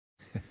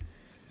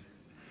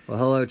Well,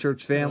 hello,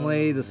 church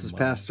family. This is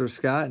Pastor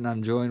Scott, and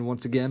I'm joined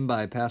once again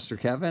by Pastor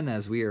Kevin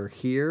as we are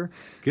here.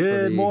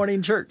 Good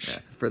morning, church.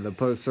 For the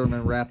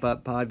post-sermon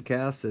wrap-up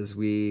podcast as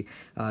we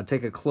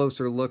take a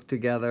closer look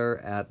together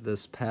at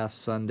this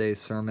past Sunday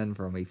sermon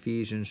from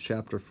Ephesians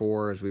chapter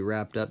 4 as we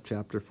wrapped up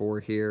chapter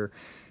 4 here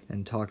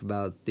and talked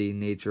about the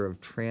nature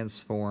of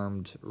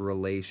transformed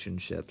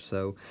relationships.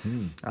 So,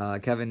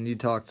 Kevin, you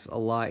talked a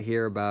lot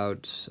here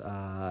about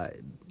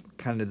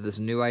kind of this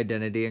new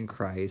identity in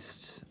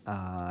Christ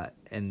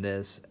and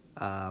this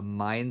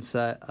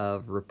mindset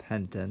of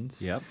repentance.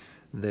 Yep.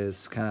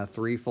 This kind of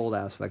threefold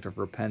aspect of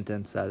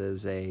repentance that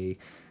is a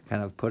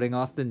kind of putting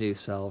off the new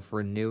self,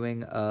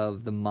 renewing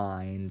of the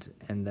mind,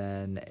 and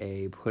then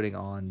a putting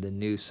on the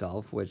new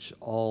self, which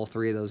all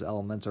three of those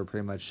elements are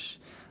pretty much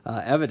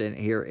evident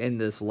here in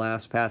this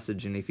last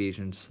passage in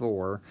Ephesians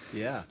 4.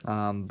 Yeah.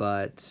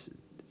 But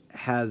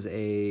has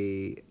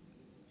a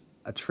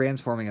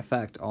transforming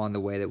effect on the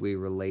way that we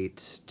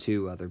relate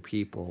to other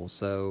people.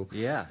 So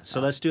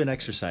let's do an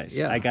exercise.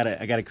 Yeah. I got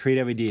a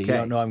creative idea. Okay. You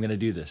don't know I'm going to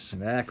do this.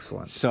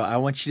 Excellent. So I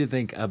want you to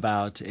think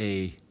about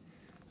a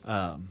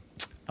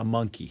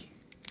monkey.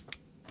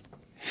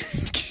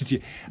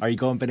 Are you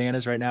going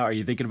bananas right now? Are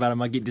you thinking about a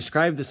monkey?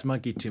 Describe this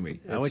monkey to me.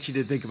 I want you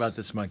to think about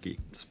this monkey.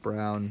 It's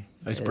brown.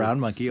 It's brown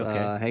monkey.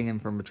 Okay. Hanging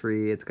from a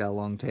tree. It's got a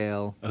long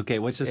tail. Okay.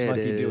 What's this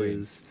monkey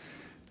doing?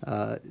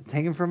 It's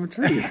hanging from a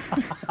tree.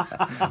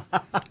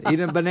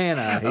 Eating a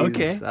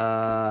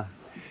banana.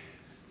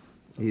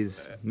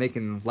 He's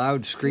making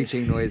loud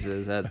screeching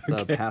noises at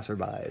the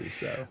passerbys.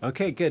 So.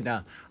 Okay, good.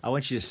 Now, I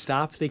want you to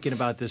stop thinking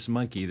about this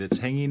monkey that's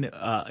hanging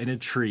in a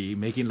tree,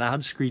 making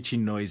loud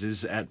screeching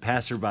noises at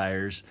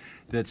passerbyers,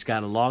 that's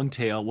got a long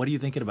tail. What are you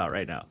thinking about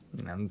right now?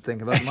 I'm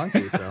thinking about the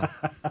monkey.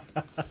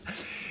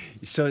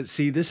 So,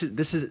 see, this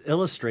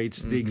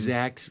illustrates the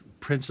exact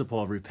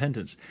principle of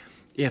repentance.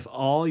 If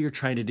all you're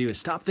trying to do is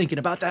stop thinking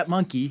about that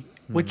monkey,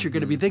 what you're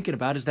going to be thinking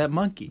about is that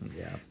monkey.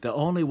 Yeah. The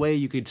only way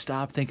you could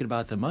stop thinking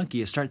about the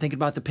monkey is start thinking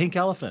about the pink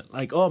elephant.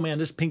 Like, oh man,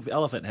 this pink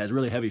elephant has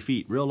really heavy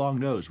feet, real long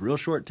nose, real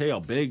short tail,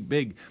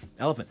 big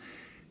elephant.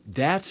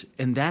 That's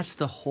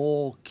the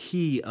whole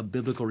key of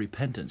biblical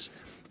repentance.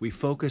 We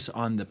focus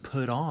on the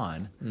put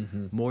on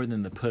more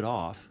than the put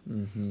off.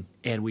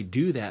 And we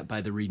do that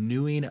by the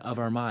renewing of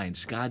our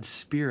minds. God's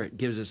Spirit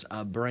gives us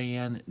a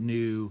brand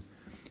new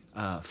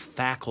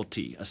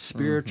faculty, a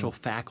spiritual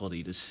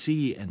faculty to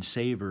see and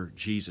savor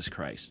Jesus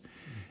Christ.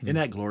 Isn't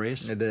that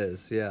glorious? It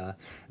is, yeah.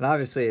 And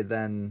obviously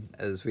then,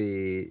 as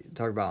we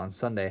talked about on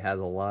Sunday, has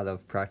a lot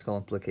of practical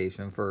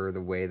implication for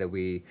the way that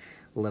we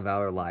live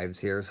out our lives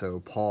here.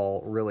 So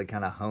Paul really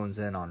kind of hones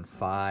in on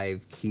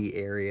 5 key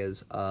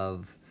areas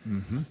of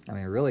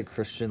really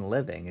Christian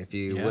living, if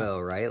you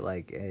will, right?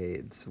 Like,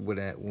 it's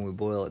when we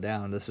boil it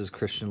down, this is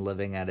Christian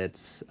living at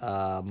its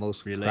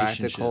most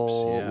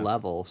practical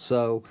level.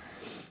 So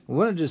I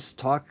want to just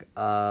talk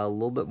a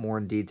little bit more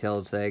in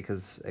detail today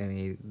because,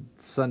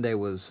 Sunday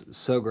was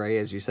so great.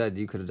 As you said,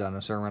 you could have done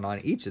a sermon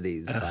on each of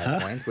these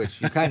 5 points,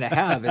 which you kind of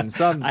have in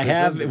some. I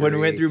have. When we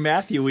went through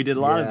Matthew, we did a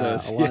lot of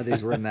those. A lot of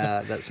these were in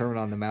that Sermon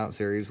on the Mount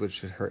series,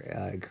 which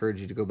I encourage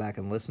you to go back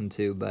and listen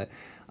to. But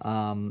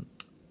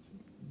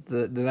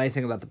the nice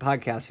thing about the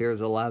podcast here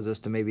is it allows us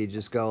to maybe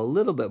just go a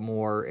little bit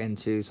more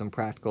into some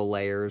practical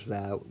layers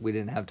that we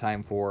didn't have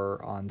time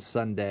for on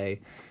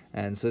Sunday.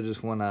 And so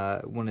just want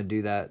to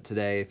do that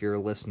today if you're a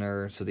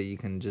listener so that you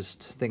can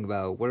just think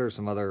about what are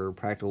some other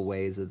practical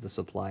ways that this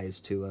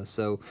applies to us.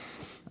 So,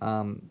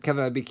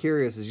 Kevin, I'd be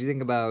curious as you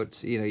think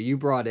about, you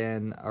brought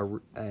in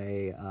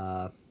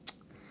a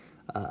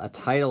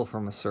title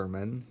from a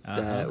sermon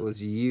that was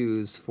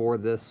used for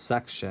this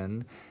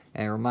section.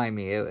 And remind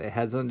me, it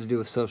had something to do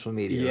with social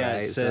media, right? Yeah,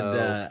 it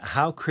said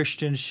how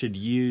Christians should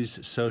use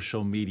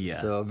social media.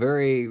 So a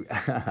very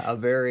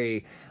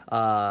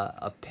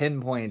a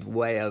pinpoint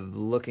way of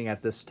looking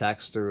at this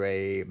text through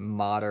a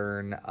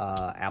modern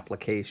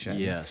application.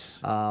 Yes.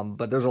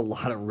 But there's a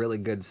lot of really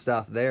good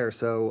stuff there.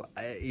 So,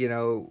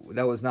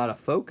 that was not a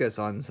focus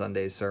on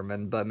Sunday's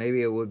sermon, but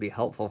maybe it would be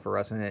helpful for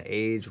us in an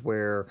age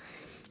where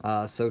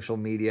social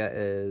media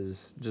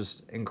is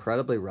just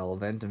incredibly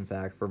relevant. In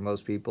fact, for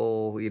most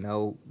people,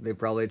 they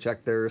probably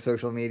checked their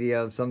social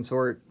media of some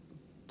sort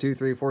 2,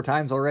 3, 4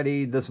 times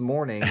already this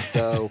morning.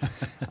 So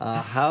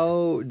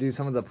how do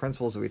some of the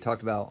principles that we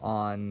talked about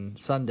on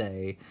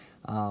Sunday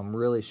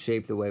really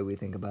shape the way we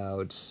think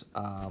about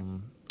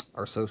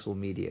our social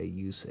media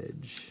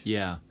usage?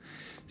 Yeah.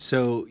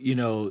 So,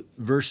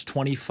 verse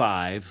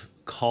 25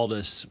 called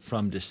us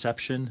from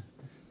deception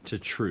to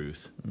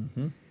truth.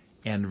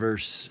 And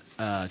verse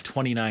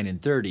 29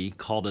 and 30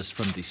 called us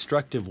from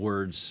destructive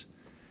words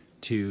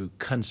to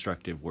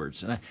constructive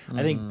words. And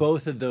I think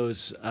both of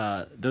those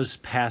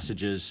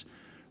passages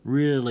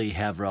really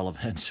have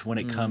relevance when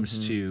it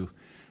comes to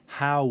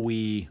how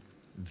we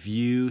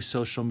view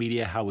social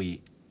media, how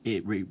we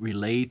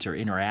relate or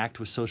interact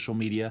with social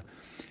media.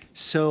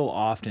 So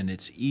often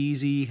it's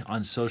easy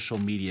on social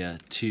media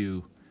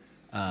to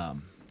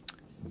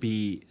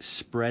be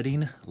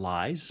spreading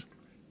lies,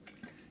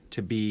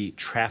 to be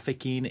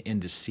trafficking in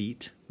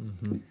deceit,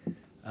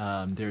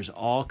 There's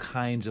all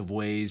kinds of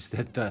ways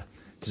that the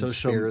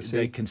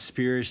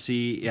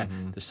conspiracy,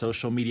 the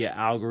social media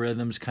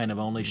algorithms kind of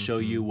only show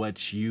you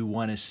what you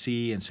want to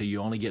see, and so you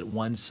only get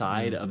one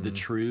side of the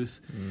truth.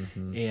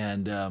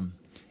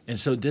 And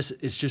so this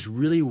is just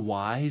really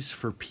wise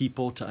for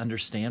people to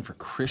understand, for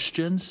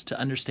Christians to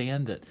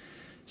understand that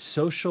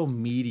social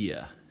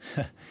media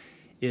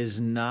is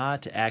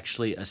not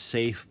actually a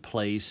safe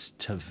place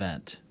to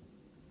vent.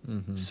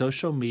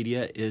 Social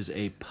media is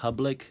a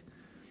public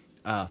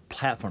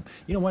platform.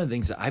 You know, one of the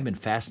things that I've been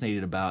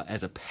fascinated about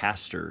as a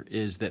pastor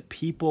is that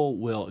people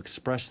will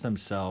express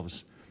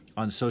themselves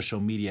on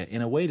social media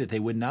in a way that they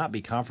would not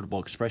be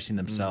comfortable expressing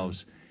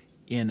themselves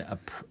in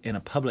a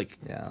public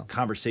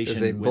conversation.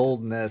 There's a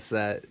boldness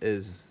that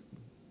is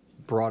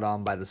brought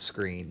on by the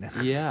screen.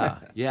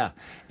 yeah.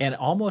 And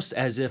almost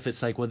as if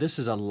it's like, well, this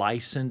is a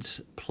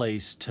licensed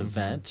place to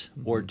vent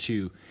or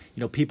to,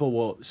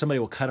 somebody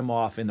will cut them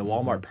off in the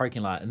Walmart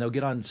parking lot and they'll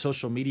get on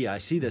social media. I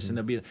see this and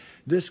they'll be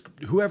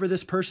whoever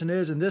this person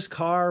is in this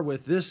car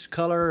with this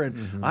color.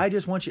 And I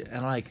just want you. And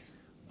I'm like,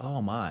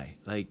 oh my,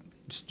 like,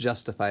 it's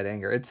justified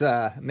anger. It's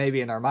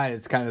maybe in our mind,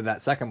 it's kind of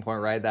that second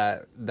point, right?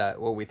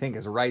 That what we think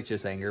is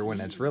righteous anger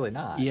when it's really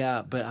not.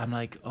 Yeah. But I'm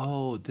like,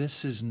 oh,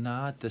 this is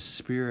not the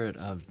spirit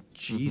of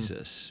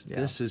Jesus.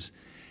 This is,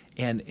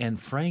 and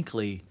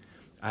frankly,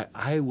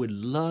 I would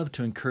love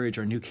to encourage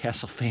our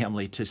Newcastle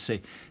family to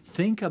say,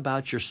 think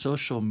about your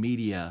social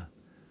media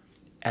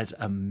as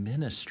a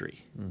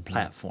ministry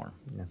platform,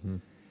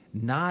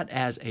 not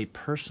as a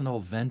personal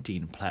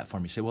venting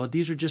platform. You say, well,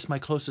 these are just my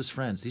closest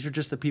friends. These are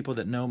just the people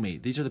that know me.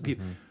 These are the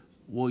people.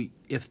 Well,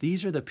 if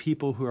these are the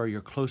people who are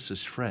your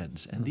closest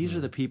friends, and these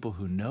are the people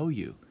who know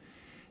you,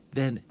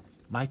 then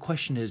my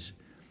question is,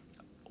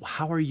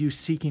 how are you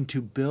seeking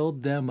to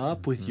build them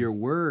up with your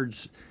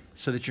words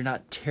so that you're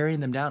not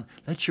tearing them down?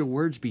 Let your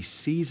words be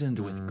seasoned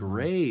with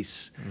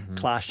grace.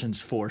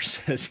 Colossians 4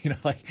 says,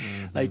 like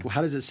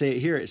how does it say it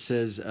here? It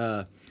says,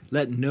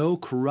 let no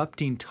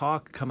corrupting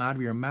talk come out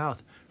of your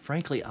mouth.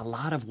 Frankly, a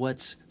lot of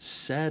what's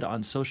said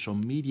on social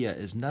media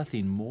is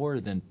nothing more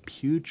than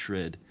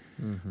putrid,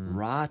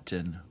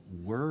 rotten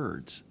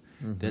words.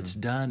 That's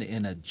done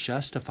in a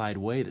justified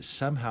way that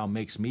somehow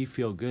makes me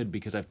feel good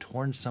because I've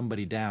torn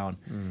somebody down.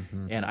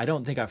 And I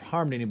don't think I've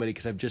harmed anybody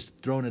because I've just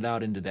thrown it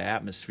out into the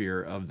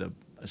atmosphere of the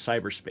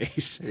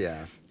cyberspace.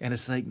 Yeah. And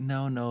it's like,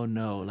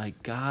 no.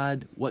 Like,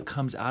 God, what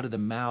comes out of the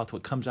mouth,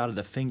 what comes out of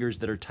the fingers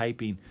that are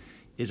typing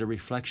is a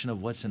reflection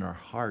of what's in our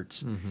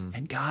hearts.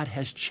 And God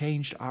has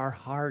changed our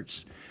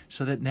hearts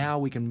so that now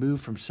we can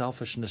move from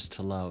selfishness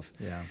to love.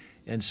 Yeah.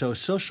 And so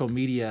social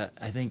media,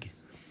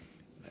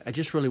 I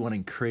just really want to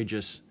encourage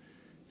us,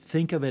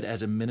 think of it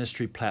as a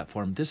ministry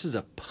platform. This is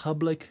a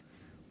public,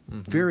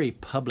 very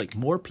public.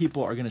 More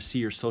people are going to see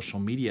your social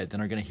media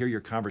than are going to hear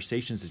your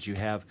conversations that you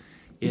have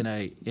in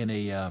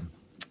a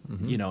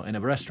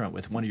restaurant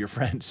with one of your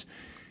friends.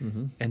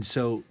 And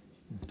so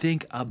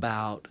think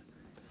about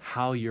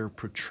how you're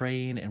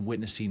portraying and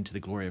witnessing to the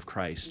glory of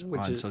Christ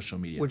on social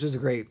media. Which is a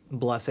great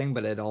blessing,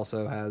 but it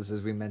also has,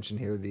 as we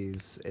mentioned here,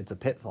 it's a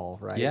pitfall,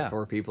 right?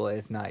 For people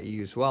if not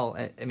used well.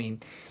 I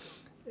mean,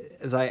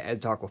 as I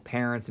talk with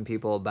parents and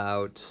people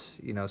about,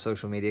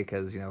 social media,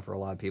 because, for a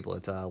lot of people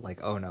it's like,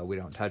 oh no, we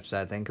don't touch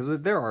that thing, because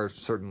there are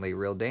certainly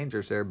real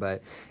dangers there,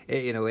 but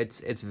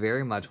it's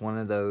very much one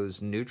of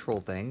those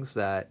neutral things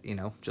that,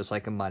 just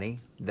like in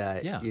money,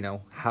 that,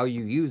 how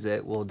you use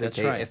it will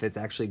dictate if it's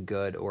actually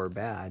good or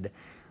bad.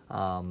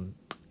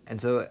 And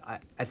so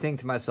I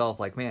think to myself,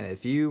 like, man,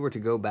 if you were to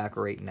go back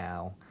right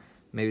now,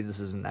 maybe this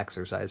is an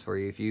exercise for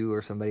you. If you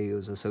or somebody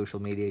who's a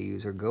social media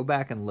user, go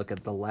back and look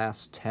at the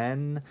last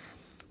 10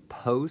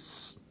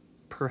 posts,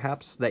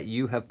 perhaps, that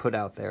you have put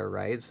out there,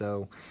 right?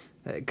 So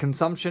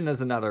consumption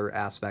is another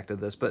aspect of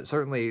this, but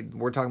certainly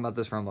we're talking about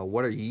this from a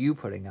what are you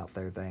putting out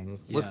there thing.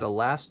 Look at the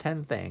last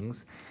 10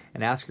 things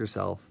and ask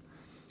yourself,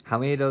 how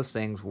many of those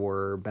things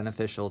were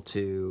beneficial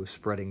to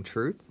spreading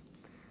truth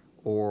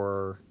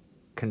or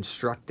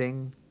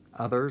constructing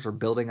others or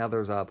building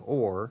others up,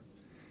 or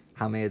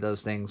how many of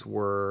those things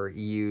were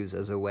used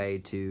as a way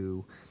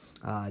to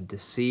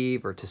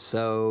deceive or to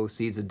sow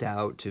seeds of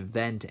doubt, to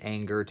vent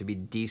anger, to be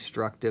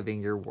destructive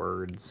in your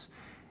words,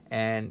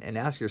 and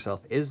ask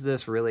yourself, is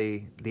this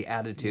really the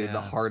attitude,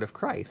 the heart of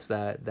Christ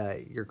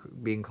that you're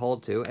being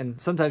called to? And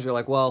sometimes you're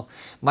like, well,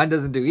 mine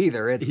doesn't do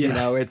either. It's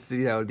it's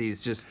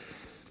these just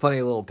funny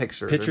little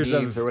pictures or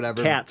memes of or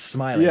whatever, cats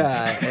smiling.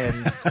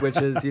 And which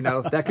is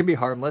that can be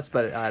harmless,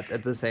 but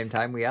at the same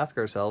time we ask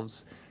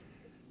ourselves,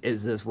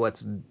 is this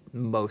what's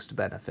most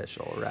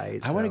beneficial,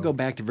 right? I want to go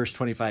back to verse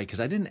 25 because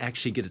I didn't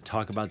actually get to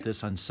talk about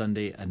this on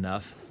Sunday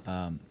enough,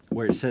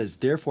 where it says,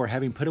 therefore,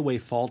 having put away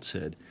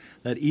falsehood,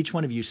 let each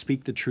one of you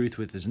speak the truth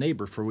with his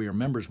neighbor, for we are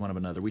members one of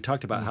another. We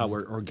talked about how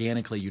we're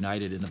organically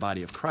united in the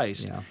body of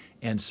Christ. Yeah.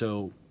 And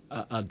so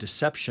a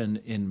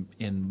deception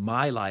in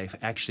my life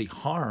actually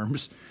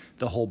harms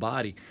the whole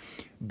body.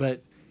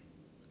 But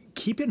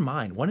keep in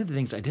mind, one of the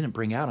things I didn't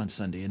bring out on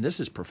Sunday, and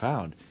this is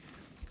profound,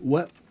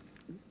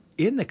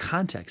 in the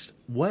context,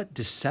 what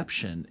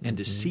deception and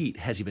deceit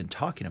has he been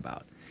talking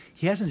about?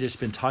 he hasn't just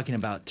been talking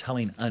about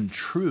telling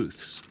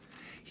untruths.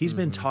 He's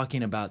been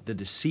talking about the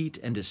deceit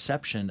and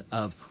deception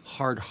of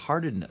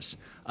hard-heartedness,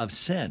 of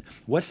sin.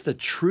 What's the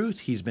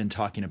truth he's been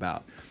talking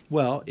about?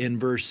 Well, in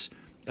verse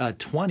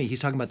 20, he's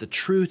talking about the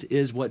truth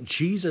is what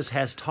Jesus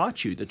has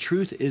taught you. The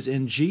truth is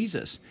in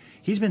Jesus.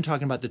 He's been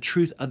talking about the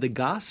truth of the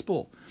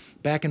gospel.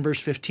 Back in verse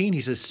 15,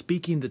 he says,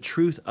 speaking the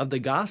truth of the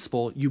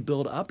gospel, you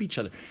build up each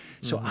other.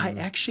 So I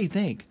actually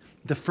think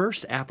the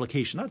first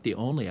application, not the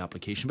only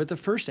application, but the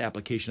first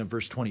application of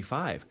verse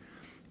 25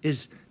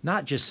 is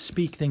not just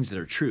speak things that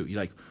are true.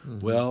 You're like,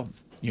 well,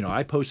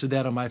 I posted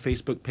that on my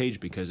Facebook page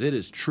because it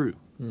is true.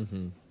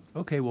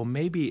 Okay, well,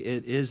 maybe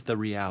it is the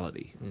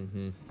reality.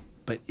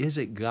 But is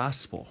it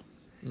gospel?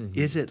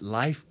 Is it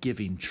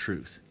life-giving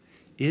truth?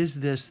 Is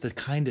this the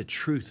kind of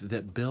truth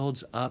that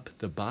builds up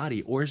the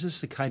body? Or is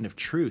this the kind of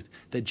truth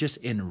that just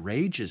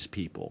enrages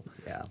people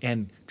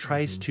and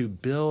tries to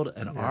build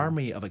an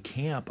army of a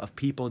camp of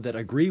people that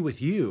agree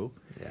with you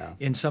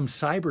in some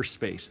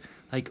cyberspace?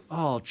 Like,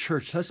 oh,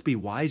 church, let's be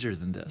wiser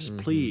than this,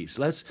 please.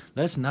 Let's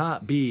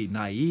not be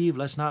naive.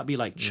 Let's not be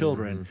like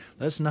children.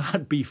 Let's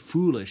not be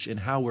foolish in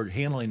how we're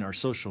handling our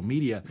social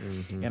media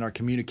and our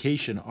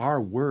communication. Our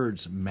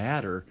words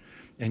matter,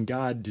 and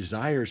God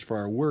desires for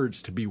our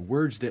words to be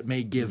words that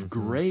may give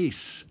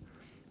grace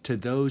to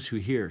those who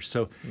hear.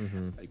 So,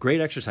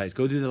 great exercise.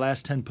 Go through the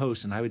last 10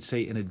 posts, and I would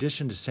say, in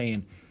addition to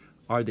saying,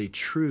 are they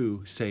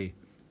true, say,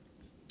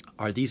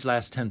 are these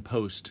last 10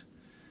 posts,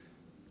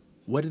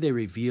 what do they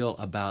reveal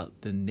about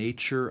the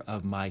nature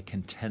of my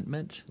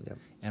contentment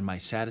and my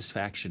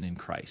satisfaction in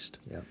Christ?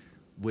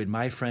 Would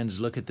my friends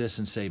look at this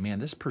and say, man,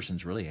 this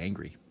person's really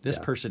angry. This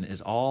person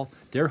is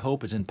their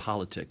hope is in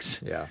politics.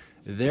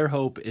 Their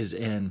hope is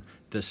in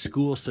the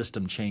school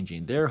system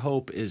changing. Their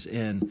hope is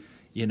in,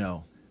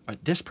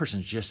 this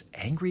person's just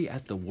angry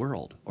at the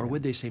world. Or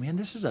would they say, man,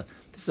 this is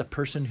a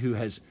person who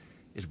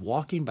is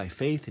walking by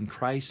faith in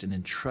Christ and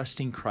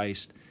entrusting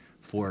Christ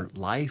for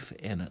life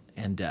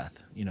and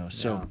death.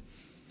 So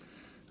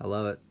I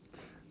love it.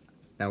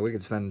 Now we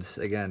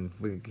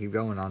could keep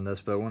going on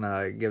this, but I want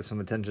to give some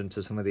attention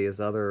to some of these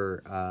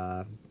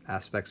other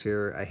aspects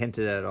here. I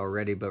hinted at it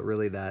already, but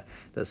really that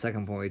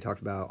second point we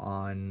talked about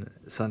on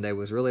Sunday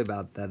was really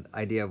about that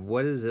idea of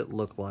what does it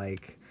look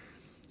like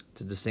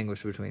to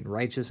distinguish between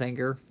righteous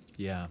anger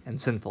and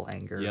sinful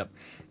anger.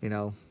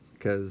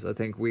 Because I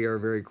think we are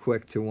very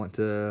quick to want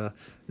to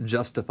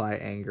justify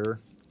anger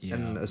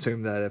and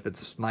assume that if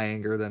it's my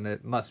anger, then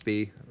it must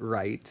be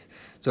right.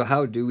 So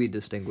how do we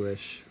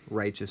distinguish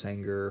righteous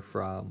anger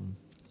from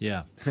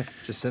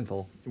just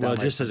sinful? Well,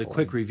 just as a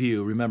quick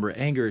review, remember,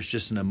 anger is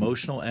just an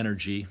emotional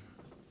energy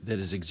that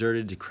is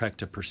exerted to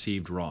correct a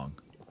perceived wrong.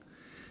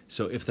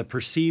 So if the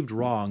perceived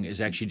wrong is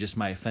actually just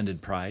my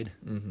offended pride,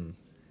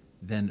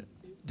 then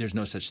there's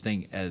no such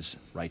thing as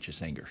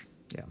righteous anger.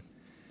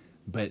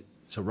 But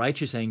so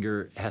righteous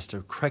anger has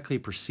to correctly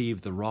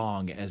perceive the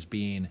wrong as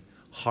being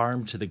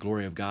harm to the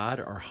glory of God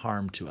or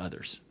harm to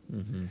others.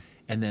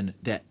 And then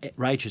that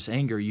righteous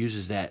anger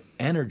uses that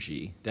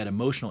energy, that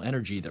emotional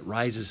energy that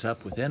rises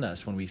up within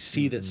us when we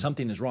see that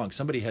something is wrong.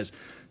 Somebody has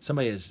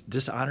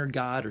dishonored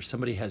God, or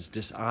somebody has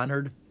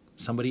dishonored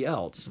somebody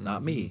else,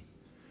 not me.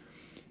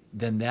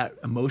 Then that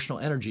emotional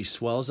energy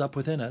swells up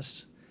within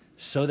us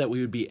so that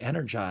we would be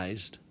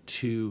energized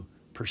to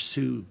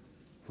pursue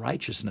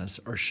righteousness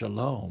or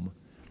shalom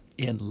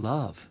in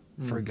love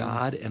for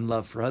God and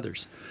love for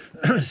others.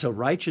 So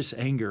righteous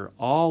anger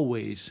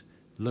always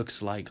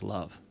looks like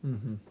love.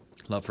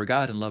 Love for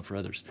God and love for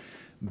others.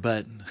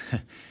 But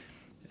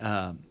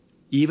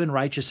even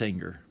righteous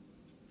anger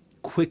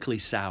quickly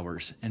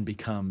sours and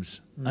becomes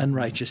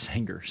unrighteous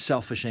anger,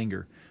 selfish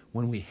anger,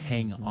 when we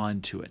hang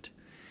on to it.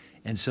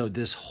 And so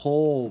this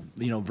whole,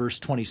 verse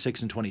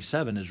 26 and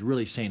 27 is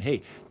really saying,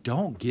 hey,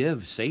 don't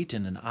give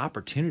Satan an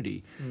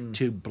opportunity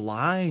to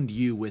blind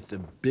you with the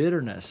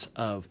bitterness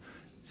of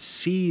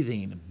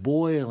seething,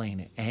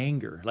 boiling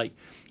anger. Like,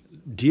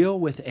 deal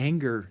with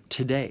anger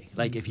today.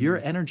 Like, if you're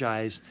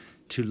energized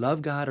to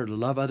love God or to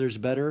love others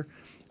better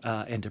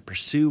and to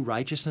pursue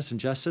righteousness and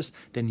justice,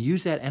 then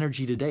use that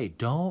energy today.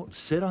 Don't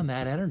sit on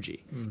that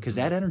energy, because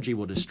that energy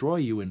will destroy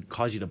you and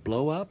cause you to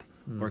blow up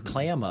or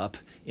clam up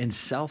in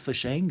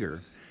selfish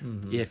anger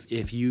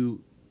if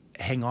you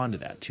hang on to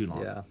that too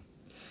long.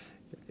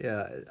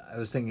 Yeah, I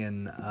was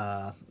thinking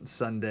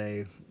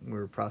Sunday we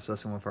were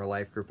processing with our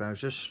life group, and I was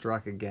just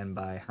struck again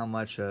by how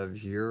much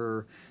of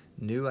your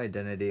new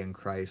identity in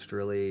Christ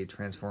really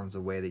transforms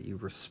the way that you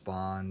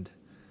respond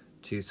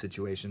to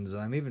situations.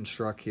 And I'm even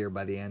struck here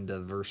by the end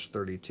of verse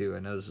 32. I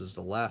know this is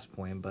the last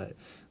point, but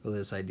really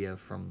this idea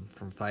from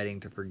fighting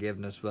to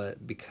forgiveness,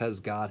 but because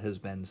God has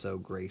been so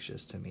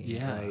gracious to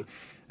me, right?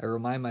 I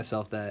remind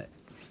myself that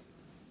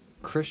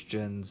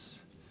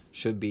Christians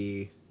should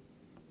be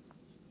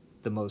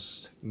the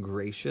most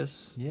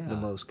gracious, the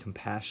most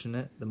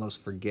compassionate, the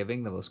most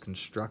forgiving, the most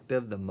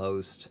constructive, the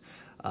most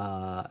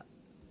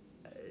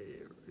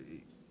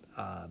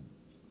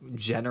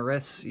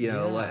generous.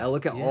 I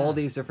look at all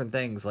these different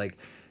things,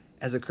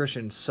 as a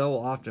Christian, so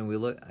often you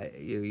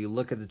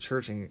look at the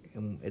church and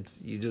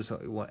you just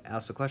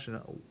ask the question,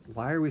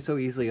 why are we so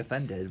easily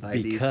offended by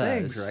these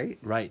things, right?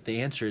 Right.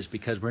 The answer is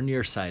because we're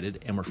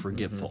nearsighted and we're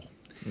forgetful.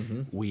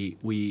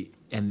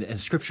 And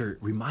Scripture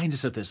reminds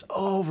us of this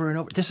over and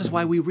over. This is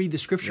why we read the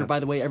Scripture,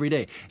 by the way, every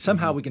day.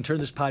 Somehow we can turn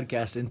this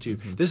podcast into,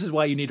 this is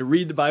why you need to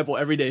read the Bible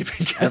every day.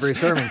 Because, every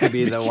sermon could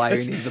be the why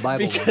you need the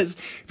Bible.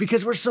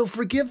 Because we're so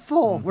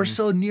forgetful. We're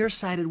so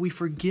nearsighted. We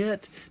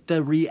forget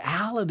the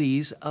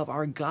realities of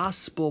our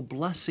gospel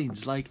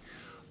blessings. Like,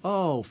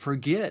 oh,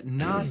 forget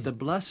not the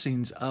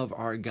blessings of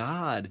our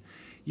God.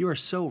 You are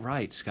so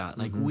right, Scott.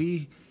 Like,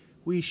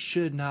 we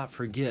should not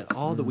forget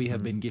all that we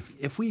have been given.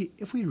 If we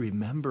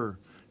remember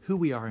who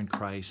we are in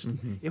Christ,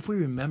 if we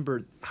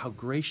remember how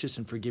gracious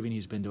and forgiving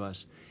He's been to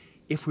us,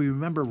 if we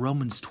remember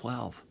Romans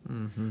 12,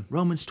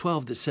 Romans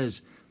 12 that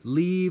says,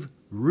 leave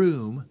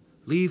room,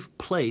 leave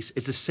place,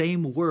 it's the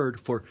same word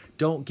for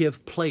don't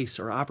give place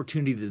or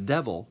opportunity to the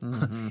devil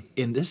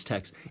in this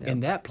text.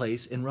 In that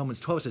place, in Romans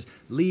 12, it says,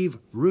 leave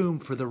room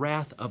for the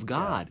wrath of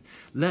God.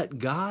 Let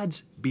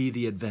God's be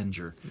the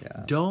avenger.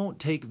 Don't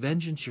take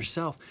vengeance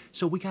yourself.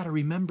 So we got to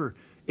remember,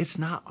 it's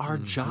not our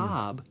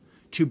job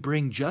to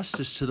bring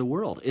justice to the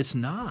world. It's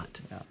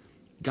not.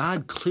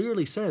 God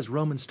clearly says,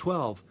 Romans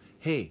 12,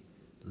 hey,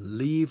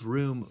 leave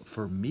room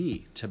for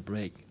me to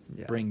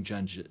bring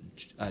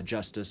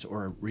justice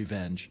or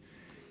revenge.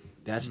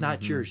 That's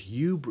not yours.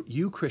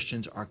 You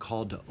Christians are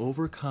called to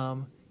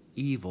overcome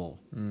evil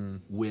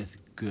with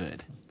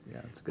good.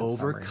 That's a good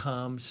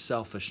overcome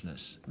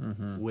selfishness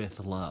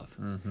with love.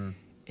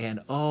 And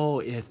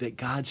if that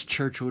God's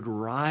church would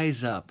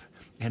rise up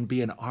and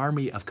be an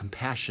army of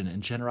compassion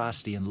and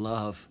generosity and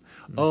love.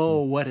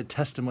 Oh, what a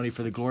testimony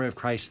for the glory of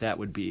Christ that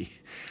would be.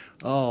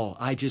 Oh,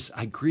 I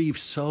grieve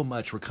so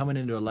much. We're coming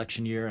into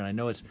election year, and I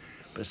know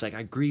but it's like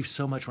I grieve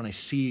so much when I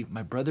see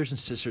my brothers and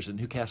sisters at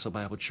Newcastle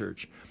Bible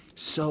Church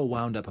so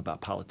wound up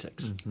about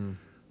politics.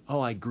 Oh,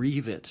 I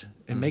grieve it.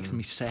 It makes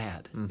me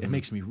sad. It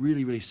makes me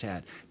really, really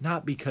sad.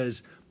 Not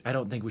because I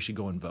don't think we should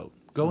go and vote.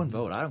 Go and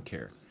vote. I don't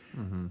care.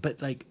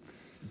 But like,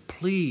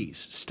 please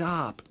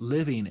stop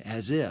living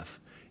as if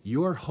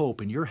your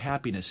hope and your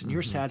happiness and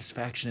your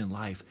satisfaction in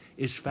life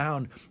is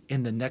found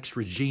in the next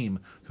regime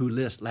who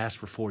lasts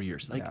for 4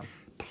 years. Like,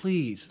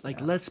 please,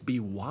 let's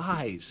be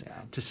wise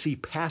to see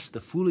past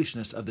the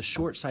foolishness of the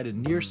short-sighted,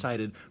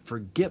 nearsighted,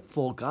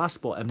 forgetful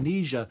gospel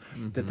amnesia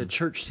that the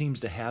church seems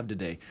to have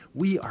today.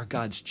 We are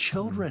God's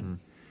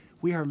children.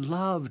 We are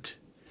loved.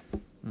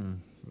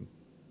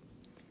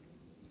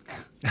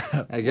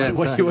 Again,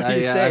 what do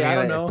you say? I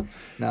don't know.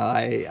 No,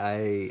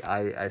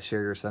 I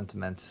share your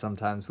sentiment.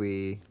 Sometimes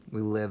we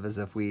live as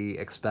if we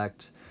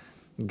expect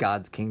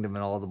God's kingdom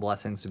and all the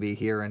blessings to be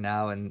here and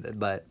now,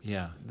 but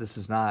this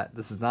is not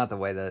the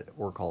way that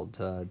we're called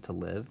to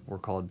live. We're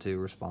called to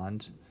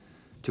respond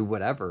to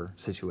whatever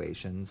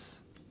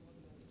situations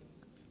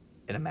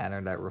in a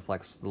manner that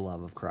reflects the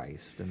love of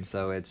Christ. And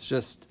so it's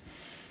just,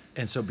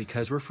 and so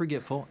because we're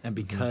forgetful and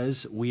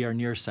because we are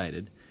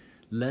nearsighted,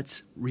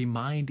 let's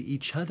remind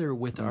each other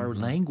with our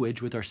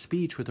language, with our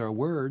speech, with our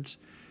words,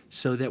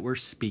 so that we're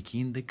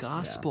speaking the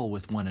gospel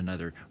with one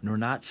another. And we're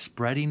not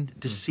spreading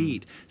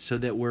deceit, so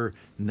that we're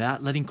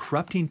not letting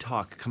corrupting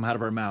talk come out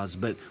of our mouths,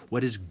 but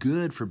what is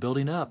good for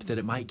building up, that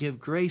it might give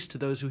grace to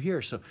those who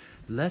hear. So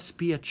let's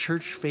be a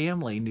church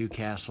family,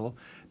 Newcastle,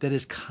 that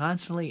is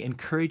constantly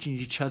encouraging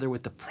each other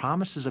with the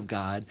promises of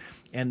God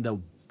and the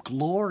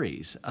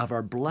glories of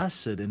our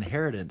blessed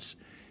inheritance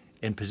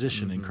and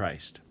position in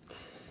Christ.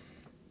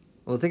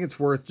 Well, I think it's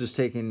worth just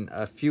taking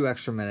a few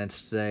extra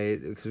minutes today,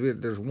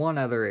 because there's one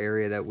other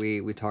area that we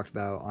talked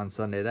about on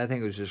Sunday that I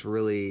think was just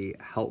really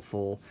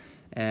helpful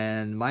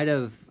and might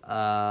have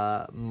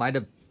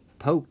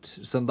poked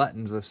some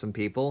buttons with some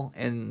people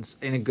in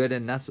a good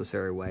and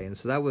necessary way. And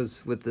so that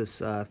was with this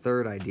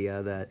third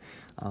idea that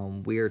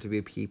we are to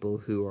be people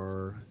who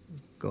are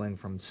going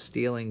from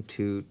stealing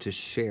to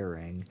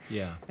sharing.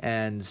 Yeah.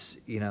 And,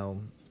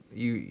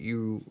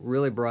 you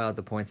really brought out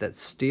the point that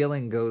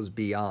stealing goes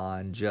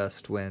beyond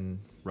just when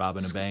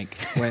robbing a bank.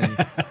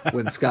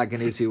 when Scott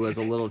Ganussi was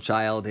a little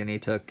child and he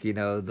took the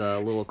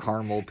little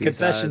caramel piece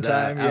confession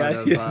out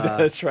of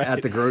that's right,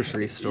 at the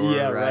grocery store.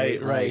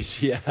 Right.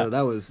 Yeah. So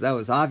that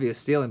was obvious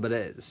stealing,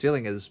 but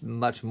stealing is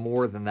much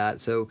more than that.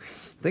 So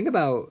think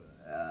about.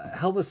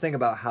 Help us think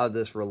about how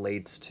this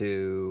relates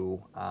to.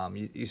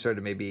 You started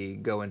to maybe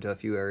go into a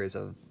few areas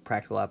of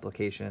practical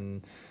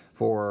application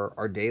for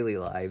our daily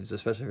lives,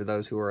 especially for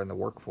those who are in the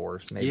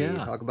workforce. Maybe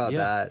talk about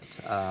that,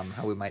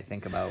 how we might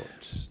think about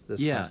this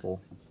principle.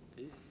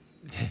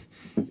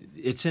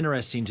 It's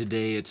interesting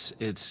today.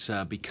 It's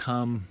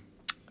become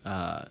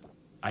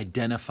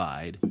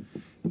identified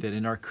that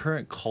in our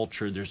current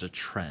culture there's a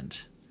trend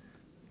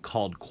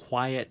called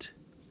quiet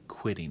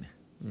quitting.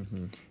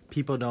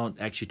 People don't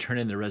actually turn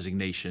in their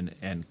resignation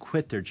and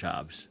quit their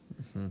jobs.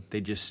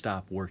 They just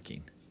stop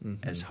working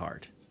as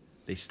hard.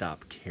 They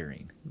stop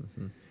caring.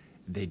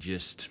 They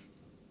just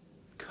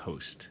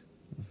coast.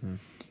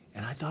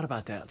 And I thought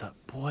about that. I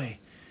thought, boy,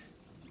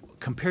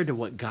 compared to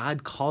what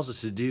God calls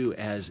us to do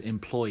as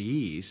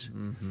employees.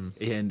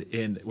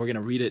 And we're going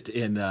to read it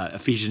in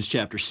Ephesians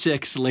chapter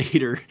 6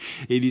 later.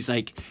 And he's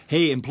like,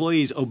 hey,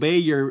 employees, obey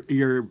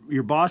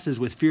your bosses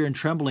with fear and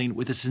trembling,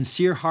 with a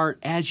sincere heart,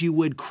 as you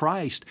would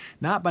Christ,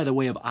 not by the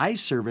way of eye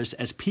service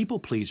as people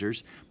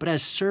pleasers, but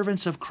as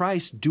servants of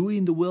Christ,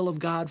 doing the will of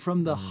God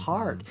from the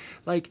heart.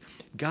 Like,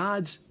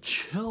 God's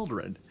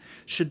children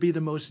should be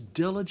the most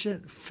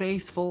diligent,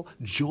 faithful,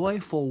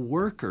 joyful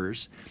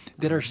workers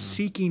that are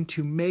seeking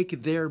to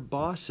make their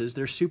bosses,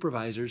 their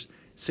supervisors,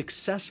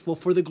 successful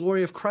for the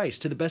glory of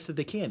Christ to the best that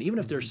they can, even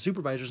if their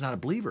supervisor is not a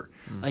believer.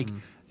 Like,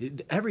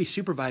 every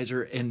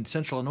supervisor in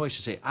Central Illinois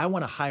should say, I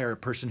want to hire a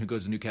person who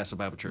goes to Newcastle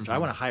Bible Church. I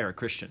want to hire a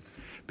Christian.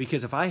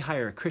 Because if I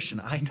hire a Christian,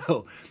 I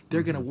know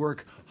they're going to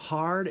work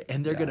hard,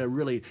 and they're going to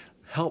really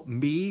help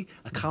me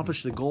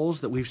accomplish the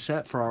goals that we've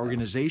set for our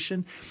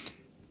organization.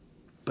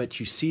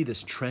 But you see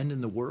this trend in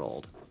the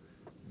world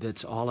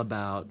that's all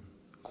about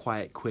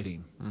quiet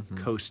quitting,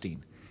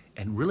 coasting.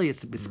 And really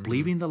it's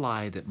believing the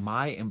lie that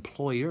my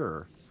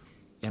employer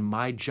and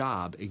my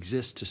job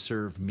exists to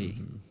serve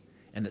me.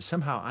 And that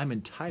somehow I'm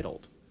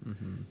entitled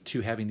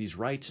to having these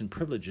rights and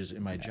privileges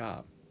in my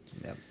job.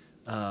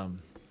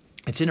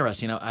 It's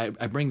interesting. I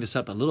bring this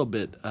up a little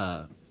bit,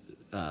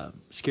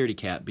 scaredy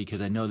cat,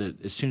 because I know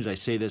that as soon as I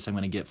say this, I'm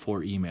going to get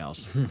 4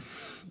 emails.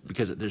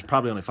 Because there's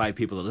probably only 5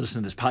 people that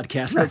listen to this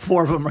podcast, but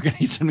 4 of them are going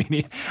to send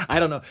me. I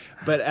don't know.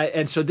 But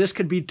and so this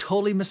could be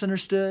totally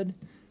misunderstood.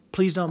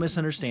 Please don't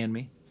misunderstand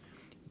me.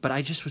 But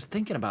I just was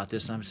thinking about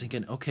this, and I was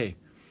thinking, okay,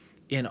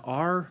 in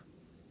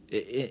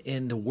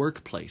the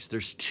workplace,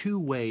 there's 2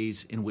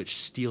 ways in which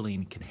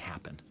stealing can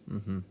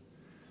happen.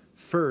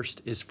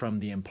 First is from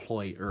the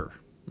employer.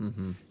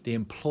 The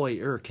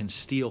employer can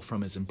steal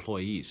from his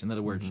employees. In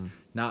other words,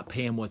 not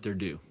pay them what they're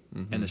due.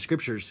 And the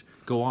scriptures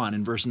go on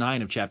in verse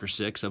 9 of chapter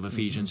 6 of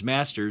Ephesians,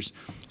 Masters,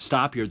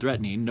 stop your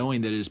threatening,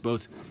 knowing that it is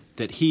both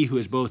that he who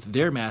is both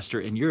their master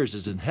and yours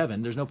is in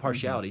heaven. There's no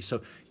partiality.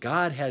 So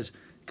God's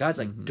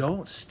like,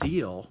 don't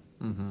steal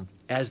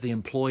as the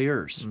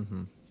employers.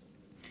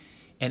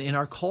 And in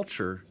our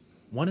culture,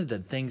 one of the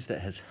things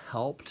that has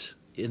helped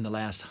in the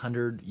last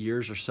 100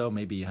 years or so,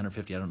 maybe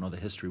 150, I don't know the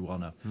history well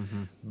enough,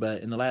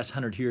 but in the last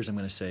 100 years, I'm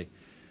going to say,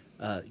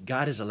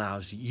 God has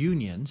allowed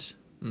unions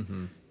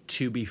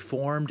to be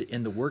formed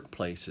in the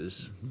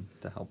workplaces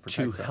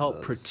to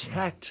help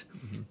protect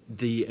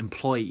the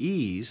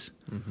employees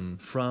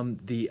from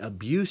the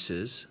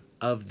abuses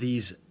of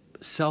these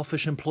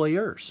selfish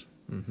employers.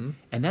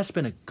 And that's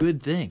been a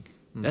good thing.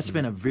 That's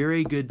been a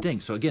very good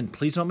thing. So again,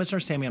 please don't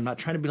misunderstand me. I'm not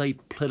trying to be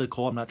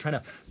political. I'm not trying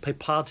to play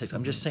politics.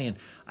 I'm just saying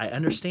I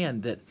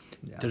understand that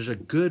there's a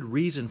good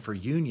reason for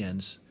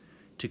unions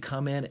to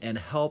come in and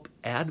help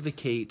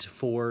advocate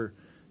for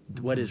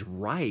what is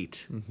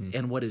right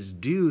and what is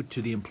due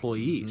to the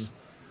employees.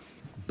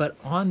 But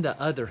on the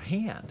other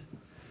hand,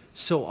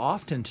 so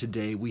often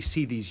today we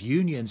see these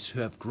unions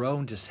who have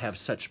grown to have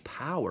such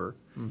power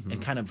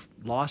and kind of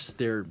lost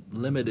their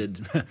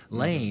limited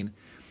lane,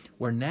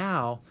 where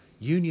now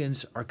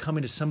unions are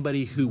coming to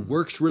somebody who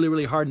works really,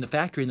 really hard in the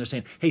factory, and they're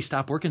saying, hey,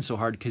 stop working so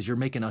hard because you're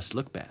making us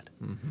look bad.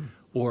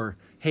 Or,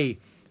 hey,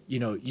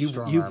 you've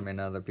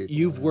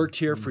worked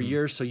here for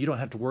years, so you don't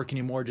have to work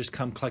anymore. Just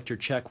come collect your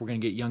check. We're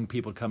going to get young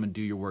people to come and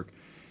do your work.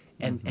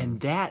 And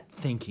that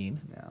thinking,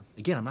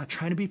 again, I'm not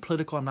trying to be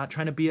political. I'm not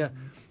trying to be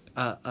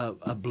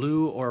a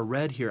blue or a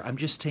red here. I'm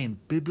just saying,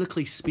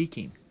 biblically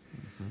speaking,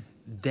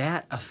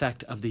 that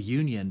effect of the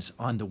unions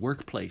on the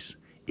workplace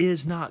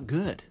is not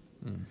good.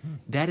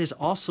 That is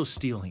also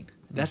stealing.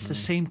 That's the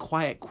same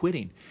quiet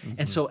quitting.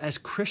 And so as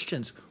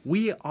Christians,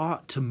 we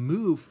ought to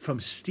move from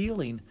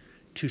stealing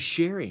to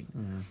sharing.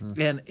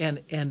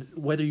 And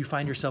whether you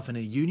find yourself in a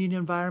union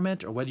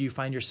environment or whether you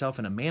find yourself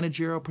in a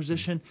managerial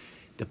position,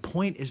 the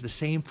point is the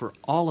same for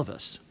all of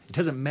us. It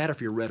doesn't matter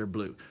if you're red or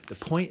blue. The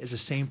point is the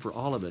same for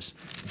all of us.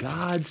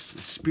 God's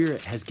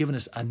Spirit has given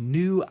us a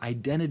new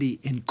identity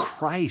in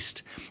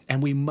Christ,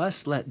 and we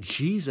must let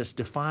Jesus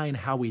define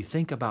how we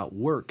think about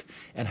work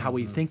and how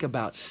we think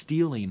about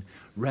stealing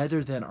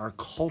rather than our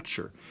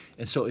culture.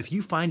 And so if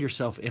you find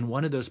yourself in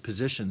one of those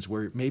positions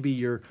where maybe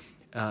you're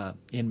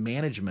in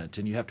management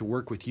and you have to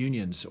work with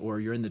unions, or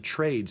you're in the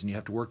trades and you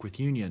have to work with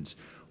unions,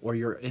 or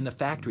you're in the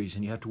factories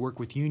and you have to work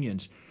with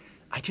unions,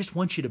 I just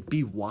want you to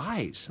be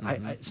wise.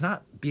 It's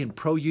not being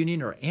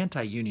pro-union or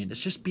anti-union.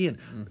 It's just being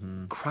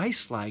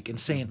Christ-like and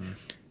saying,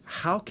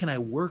 how can I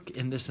work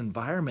in this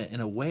environment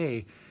in a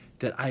way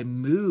that I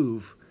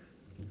move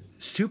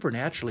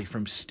supernaturally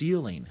from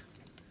stealing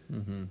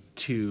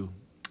to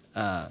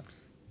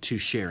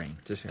sharing?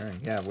 To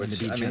sharing, yeah.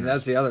 Which, I mean,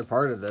 that's the other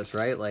part of this,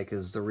 right? Like,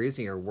 is the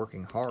reason you're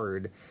working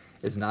hard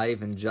is not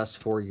even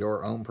just for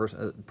your own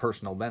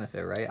personal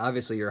benefit, right?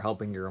 Obviously, you're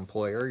helping your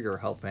employer, you're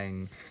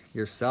helping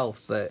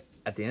yourself, but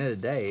at the end of the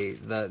day,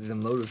 the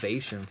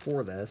motivation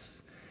for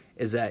this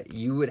is that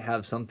you would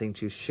have something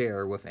to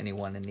share with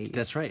anyone in need.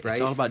 That's right.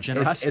 It's all about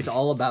generosity. It's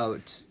all about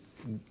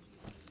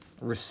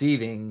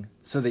receiving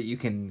so that you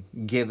can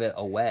give it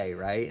away,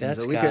 right? That's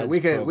and so God's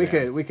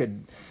program. we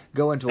could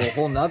go into a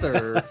whole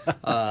nother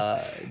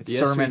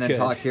sermon and could.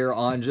 talk here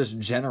on just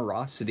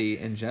generosity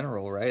in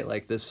general, right?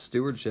 Like this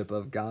stewardship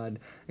of God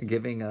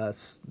giving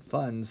us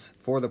funds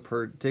for the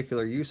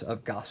particular use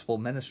of gospel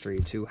ministry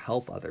to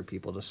help other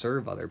people, to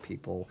serve other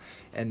people,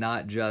 and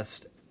not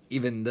just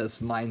even this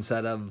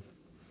mindset of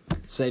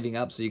saving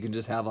up so you can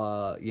just have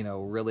a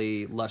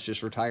really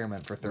luscious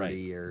retirement for 30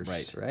 years,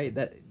 right?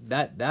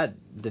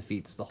 That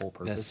defeats the whole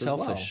purpose. That's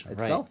selfish. As well.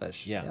 It's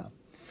selfish. Yeah.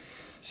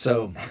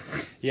 So,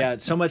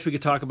 so much we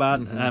could talk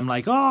about. And I'm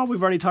like,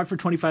 we've already talked for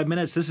 25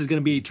 minutes. This is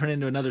going to be turned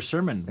into another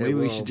sermon. Maybe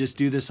we should just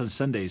do this on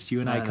Sundays.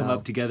 You and I come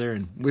up together.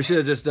 And we should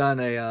have just done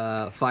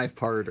a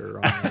 5-parter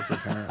on this,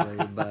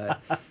 apparently.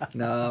 But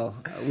no,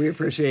 we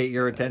appreciate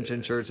your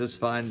attention, church. It's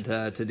fun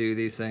to do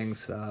these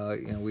things.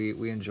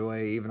 We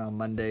enjoy, even on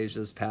Mondays,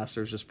 just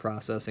pastors just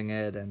processing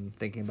it and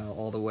thinking about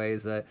all the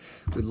ways that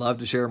we'd love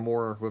to share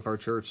more with our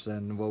church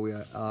than what we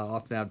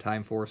often have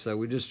time for. So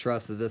we just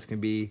trust that this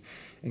can be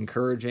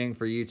encouraging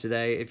for you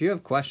today. If you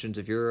have questions,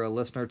 if you're a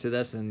listener to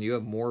this and you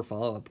have more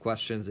follow-up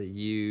questions that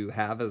you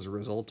have as a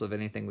result of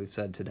anything we've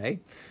said today,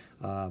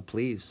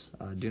 please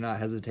do not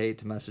hesitate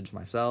to message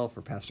myself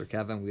or Pastor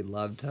Kevin. We'd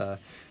love to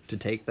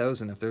take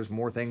those, and if there's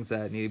more things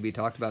that need to be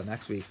talked about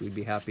next week, we'd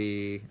be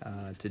happy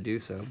to do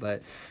so.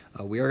 But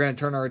we are going to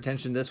turn our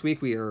attention this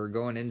week. We are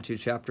going into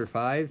chapter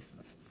 5.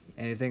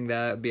 Anything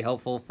that would be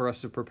helpful for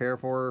us to prepare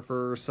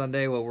for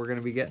Sunday, what we're going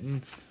to be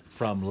getting?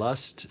 From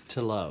lust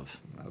to love.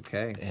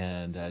 Okay.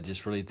 And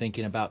just really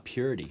thinking about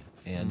purity.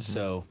 And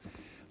so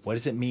what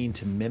does it mean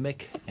to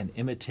mimic and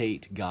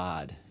imitate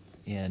God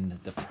in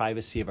the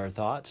privacy of our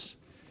thoughts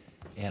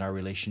and our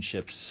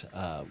relationships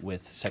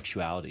with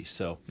sexuality?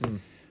 So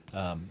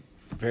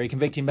very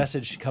convicting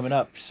message coming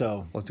up.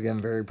 So once again,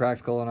 very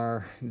practical in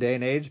our day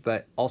and age,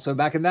 but also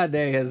back in that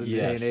day as a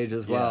day and age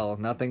as well.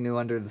 Nothing new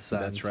under the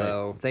sun. That's right.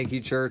 So thank you,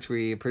 church.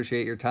 We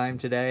appreciate your time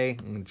today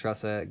and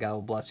trust that God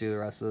will bless you the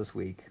rest of this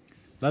week.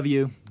 Love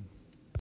you.